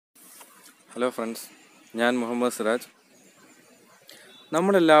Hello friends, ഞാൻ മുഹമ്മദ് സിറാജ്.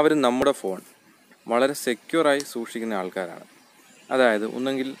 നമ്മളെല്ലാവരും നമ്മുടെ ഫോൺ വളരെ സെക്യൂറായി സൂക്ഷിക്കുന്ന ആൾക്കാരാണ്. അതായത്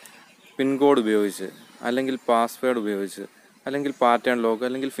ഒന്നെങ്കിൽ പിൻ കോഡ് ഉപയോഗിച്ച്, അല്ലെങ്കിൽ പാസ്വേഡ് ഉപയോഗിച്ച്, അല്ലെങ്കിൽ പാറ്റേൺ ലോക്ക്,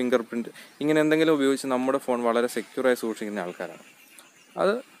 അല്ലെങ്കിൽ ഫിംഗർ പ്രിൻറ്റ്, ഇങ്ങനെ എന്തെങ്കിലും ഉപയോഗിച്ച് നമ്മുടെ ഫോൺ വളരെ സെക്യൂറായി സൂക്ഷിക്കുന്ന ആൾക്കാരാണ്.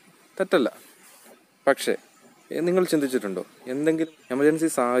 അത് തെറ്റല്ല. പക്ഷേ നിങ്ങൾ ചിന്തിച്ചിട്ടുണ്ടോ, എന്തെങ്കിലും എമർജൻസി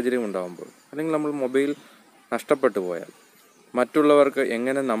സാഹചര്യം ഉണ്ടാകുമ്പോൾ, അല്ലെങ്കിൽ നമ്മൾ മൊബൈൽ നഷ്ടപ്പെട്ടു പോയാൽ മറ്റുള്ളവർക്ക്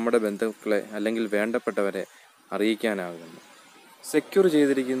എങ്ങനെ നമ്മുടെ ബന്ധുക്കളെ അല്ലെങ്കിൽ വേണ്ടപ്പെട്ടവരെ അറിയിക്കാനാകുന്നു? സെക്യൂർ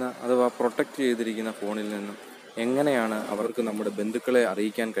ചെയ്തിരിക്കുന്ന അഥവാ പ്രൊട്ടക്റ്റ് ചെയ്തിരിക്കുന്ന ഫോണിൽ നിന്നും എങ്ങനെയാണ് അവർക്ക് നമ്മുടെ ബന്ധുക്കളെ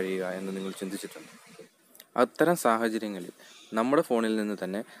അറിയിക്കാൻ കഴിയുക എന്ന് നിങ്ങൾ ചിന്തിച്ചിട്ടുണ്ട്? അത്തരം സാഹചര്യങ്ങളിൽ നമ്മുടെ ഫോണിൽ നിന്ന്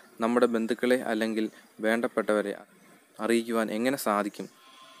തന്നെ നമ്മുടെ ബന്ധുക്കളെ അല്ലെങ്കിൽ വേണ്ടപ്പെട്ടവരെ അറിയിക്കുവാൻ എങ്ങനെ സാധിക്കും?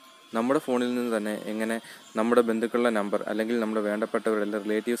 നമ്മുടെ ഫോണിൽ നിന്ന് തന്നെ എങ്ങനെ നമ്മുടെ ബന്ധുക്കളുടെ നമ്പർ അല്ലെങ്കിൽ നമ്മുടെ വേണ്ടപ്പെട്ടവരുടെ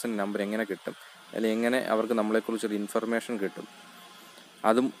റിലേറ്റീവ്സിൻ്റെ നമ്പർ എങ്ങനെ കിട്ടും? അല്ലെങ്കിൽ എങ്ങനെ അവർക്ക് നമ്മളെക്കുറിച്ചൊരു ഇൻഫർമേഷൻ കിട്ടും?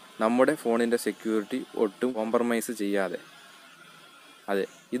 അതും നമ്മുടെ ഫോണിൻ്റെ സെക്യൂരിറ്റി ഒട്ടും കോംപ്രമൈസ് ചെയ്യാതെ. അതെ,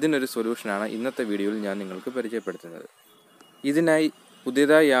 ഇതിനൊരു സൊല്യൂഷനാണ് ഇന്നത്തെ വീഡിയോയിൽ ഞാൻ നിങ്ങൾക്ക് പരിചയപ്പെടുത്തുന്നത്. ഇതിനായി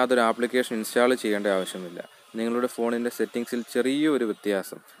പുതിയതായി യാതൊരു ആപ്ലിക്കേഷൻ ഇൻസ്റ്റാൾ ചെയ്യേണ്ട ആവശ്യമില്ല. നിങ്ങളുടെ ഫോണിൻ്റെ സെറ്റിങ്സിൽ ചെറിയൊരു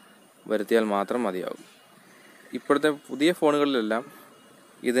വ്യത്യാസം വരുത്തിയാൽ മാത്രം മതിയാകും. ഇപ്പോഴത്തെ പുതിയ ഫോണുകളിലെല്ലാം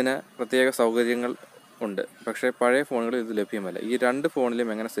ഇതിന് പ്രത്യേക സൗകര്യങ്ങൾ ഉണ്ട്, പക്ഷേ പഴയ ഫോണുകളിൽ ഇത് ലഭ്യമല്ല. ഈ രണ്ട് ഫോണിലും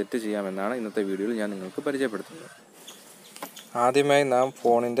എങ്ങനെ സെറ്റ് ചെയ്യാമെന്നാണ് ഇന്നത്തെ വീഡിയോയിൽ ഞാൻ നിങ്ങൾക്ക് പരിചയപ്പെടുത്തുന്നത്. ആദ്യമായി നാം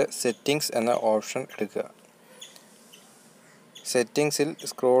ഫോണിൻ്റെ സെറ്റിങ്സ് എന്ന ഓപ്ഷൻ എടുക്കുക. സെറ്റിങ്സിൽ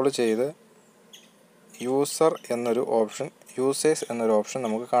സ്ക്രോൾ ചെയ്ത് യൂസേഴ്സ് എന്നൊരു ഓപ്ഷൻ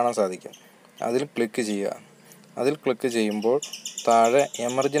നമുക്ക് കാണാൻ സാധിക്കും. അതിൽ ക്ലിക്ക് ചെയ്യുക. അതിൽ ക്ലിക്ക് ചെയ്യുമ്പോൾ താഴെ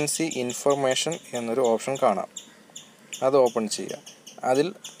എമർജൻസി ഇൻഫർമേഷൻ എന്നൊരു ഓപ്ഷൻ കാണാം. അത് ഓപ്പൺ ചെയ്യുക. അതിൽ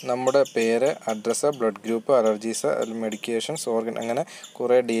നമ്മുടെ പേര്, address, blood group, allergies, medications, organ, അങ്ങനെ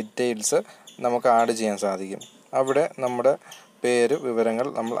കുറേ ഡീറ്റെയിൽസ് നമുക്ക് ആഡ് ചെയ്യാൻ സാധിക്കും. അവിടെ നമ്മുടെ പേര്, വിവരങ്ങൾ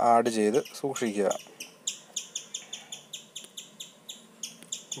നമ്മൾ ആഡ് ചെയ്ത് സൂക്ഷിക്കുക.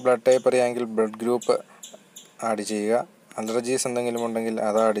 ബ്ലഡ് ടൈപ്പ് അറിയാമെങ്കിൽ ബ്ലഡ് ഗ്രൂപ്പ് ആഡ് ചെയ്യുക. അലർജീസ് എന്തെങ്കിലും ഉണ്ടെങ്കിൽ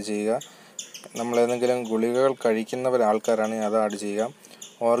അത് ആഡ് ചെയ്യുക. നമ്മളേതെങ്കിലും ഗുളികകൾ കഴിക്കുന്ന ആൾക്കാരാണെങ്കിൽ അത് ആഡ് ചെയ്യുക.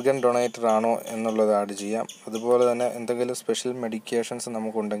 ഓർഗൻ ഡൊണേറ്റർ ആണോ എന്നുള്ളത് ആഡ് ചെയ്യാം. അതുപോലെ തന്നെ എന്തെങ്കിലും സ്പെഷ്യൽ മെഡിക്കേഷൻസ്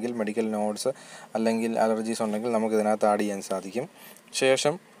നമുക്കുണ്ടെങ്കിൽ, മെഡിക്കൽ നോട്ട്സ് അല്ലെങ്കിൽ അലർജീസ് ഉണ്ടെങ്കിൽ നമുക്ക് ഇതിനകത്ത് ആഡ് ചെയ്യാൻ സാധിക്കും.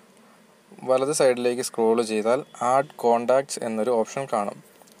 ശേഷം വലത് സൈഡിലേക്ക് സ്ക്രോൾ ചെയ്താൽ ആഡ് കോണ്ടാക്ട്സ് എന്നൊരു ഓപ്ഷൻ കാണും.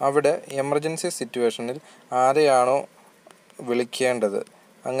 അവിടെ എമർജൻസി സിറ്റുവേഷനിൽ ആരെയാണോ വിളിക്കേണ്ടത്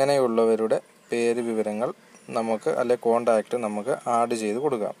അങ്ങനെയുള്ളവരുടെ പേര്, വിവരങ്ങൾ നമുക്ക് കോണ്ടാക്റ്റ് നമുക്ക് ആഡ് ചെയ്ത്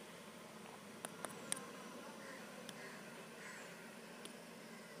കൊടുക്കാം.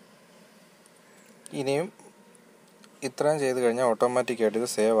 ഇനിയും ഇത്രയും ചെയ്ത് കഴിഞ്ഞാൽ ഓട്ടോമാറ്റിക്കായിട്ട് ഇത്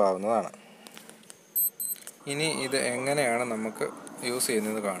സേവ് ആവുന്നതാണ്. ഇനി ഇത് എങ്ങനെയാണ് നമുക്ക് യൂസ്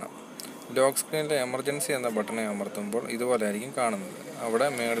ചെയ്യുന്നത് കാണാം. ലോക്ക് സ്ക്രീനിലെ എമർജൻസി എന്ന ബട്ടണെ അമർത്തുമ്പോൾ ഇതുപോലെ ആയിരിക്കും കാണുന്നത്. അവിടെ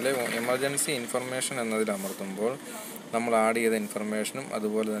മുകളിലെ എമർജൻസി ഇൻഫർമേഷൻ എന്നതിൽ അമർത്തുമ്പോൾ നമ്മൾ ആഡ് ചെയ്ത ഇൻഫർമേഷനും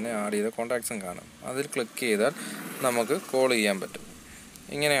അതുപോലെ തന്നെ ആഡ് ചെയ്ത കോൺടാക്ട്സും കാണും. അതിൽ ക്ലിക്ക് ചെയ്താൽ നമുക്ക് കോൾ ചെയ്യാൻ പറ്റും.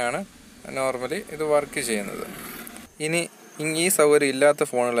 ഇങ്ങനെയാണ് നോർമലി ഇത് വർക്ക് ചെയ്യുന്നത്. ഇനി ഈ സൗകര്യം ഇല്ലാത്ത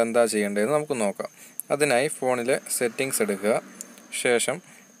ഫോണുകൾ എന്താ ചെയ്യേണ്ടതെന്ന് നമുക്ക് നോക്കാം. അതിനായി ഫോണിലെ സെറ്റിങ്സ് എടുക്കുക. ശേഷം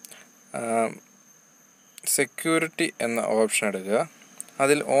സെക്യൂരിറ്റി എന്ന ഓപ്ഷൻ എടുക്കുക.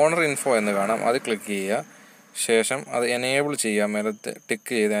 അതിൽ ഓണർ ഇൻഫോ എന്ന് കാണാം, അത് ക്ലിക്ക് ചെയ്യുക. ശേഷം അത് എനേബിൾ ചെയ്യുക. മേലത്തെ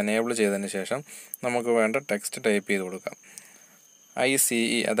ടിക്ക് ചെയ്ത് എനേബിൾ ചെയ്തതിന് ശേഷം നമുക്ക് വേണ്ട ടെക്സ്റ്റ് ടൈപ്പ് ചെയ്ത് കൊടുക്കാം. ICE,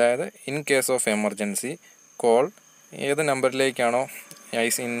 അതായത് in case of emergency call, ഏത് നമ്പറിലേക്കാണോ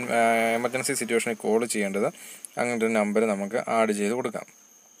എമർജൻസി സിറ്റുവേഷനിൽ കോൾ ചെയ്യേണ്ടത് അങ്ങനത്തെ ഒരു നമ്പർ നമുക്ക് ആഡ് ചെയ്ത് കൊടുക്കാം.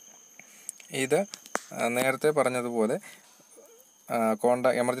 ഇത് നേരത്തെ പറഞ്ഞതുപോലെ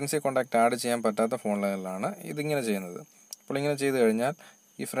എമർജൻസി കോണ്ടാക്റ്റ് ആഡ് ചെയ്യാൻ പറ്റാത്ത ഫോണുകളിലാണ് ഇതിങ്ങനെ ചെയ്യുന്നത്. അപ്പോൾ ഇങ്ങനെ ചെയ്ത് കഴിഞ്ഞാൽ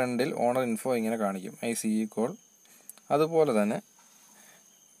ഈ ഫ്രണ്ടിൽ ഓണർ ഇൻഫോ ഇങ്ങനെ കാണിക്കും, ICE കോൾ. അതുപോലെ തന്നെ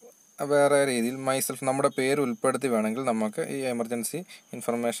വേറെ രീതിയിൽ മൈസെൽഫ്, നമ്മുടെ പേര് ഉൾപ്പെടുത്തി വേണമെങ്കിൽ നമുക്ക് ഈ എമർജൻസി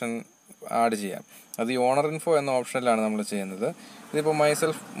ഇൻഫർമേഷൻ ആഡ് ചെയ്യാം. അത് ഈ ഓണർ ഇൻഫോ എന്ന ഓപ്ഷനിലാണ് നമ്മൾ ചെയ്യുന്നത്. ഇതിപ്പോൾ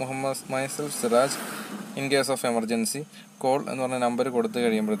myself Siraj in case of emergency call എന്ന് പറഞ്ഞ നമ്പർ കൊടുത്തു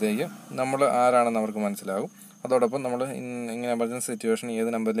കഴിയുമ്പോഴത്തേക്ക് നമ്മൾ ആരാണെന്ന് അവർക്ക് മനസ്സിലാകും. അതോടൊപ്പം നമ്മൾ ഇങ്ങനെ എമർജൻസി സിറ്റുവേഷൻ ഏത്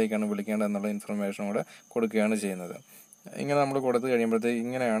നമ്പറിലേക്കാണ് വിളിക്കേണ്ടത് എന്നുള്ള ഇൻഫർമേഷൻ കൂടെ കൊടുക്കുകയാണ് ചെയ്യുന്നത്. ഇങ്ങനെ നമ്മൾ കൊടുത്തു കഴിയുമ്പോഴത്തേക്ക്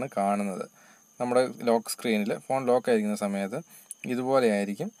ഇങ്ങനെയാണ് കാണുന്നത്. നമ്മുടെ ലോക്ക് സ്ക്രീനിൽ ഫോൺ ലോക്ക് ആയിരിക്കുന്ന സമയത്ത് ഇതുപോലെ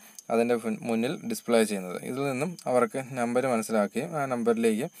ആയിരിക്കും അതിൻ്റെ മുന്നിൽ ഡിസ്പ്ലേ ചെയ്യുന്നത്. ഇതിൽ നിന്നും അവർക്ക് നമ്പർ മനസ്സിലാക്കുകയും ആ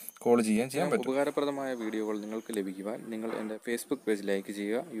നമ്പറിലേക്ക് കോൾ ചെയ്യാൻ പറ്റും. ഉപകാരപ്രദമായ വീഡിയോകൾ നിങ്ങൾക്ക് ലഭിക്കുവാൻ നിങ്ങൾ എൻ്റെ ഫേസ്ബുക്ക് പേജ് ലൈക്ക്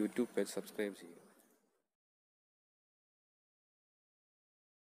ചെയ്യുക, യൂട്യൂബ് പേജ് സബ്സ്ക്രൈബ് ചെയ്യുക.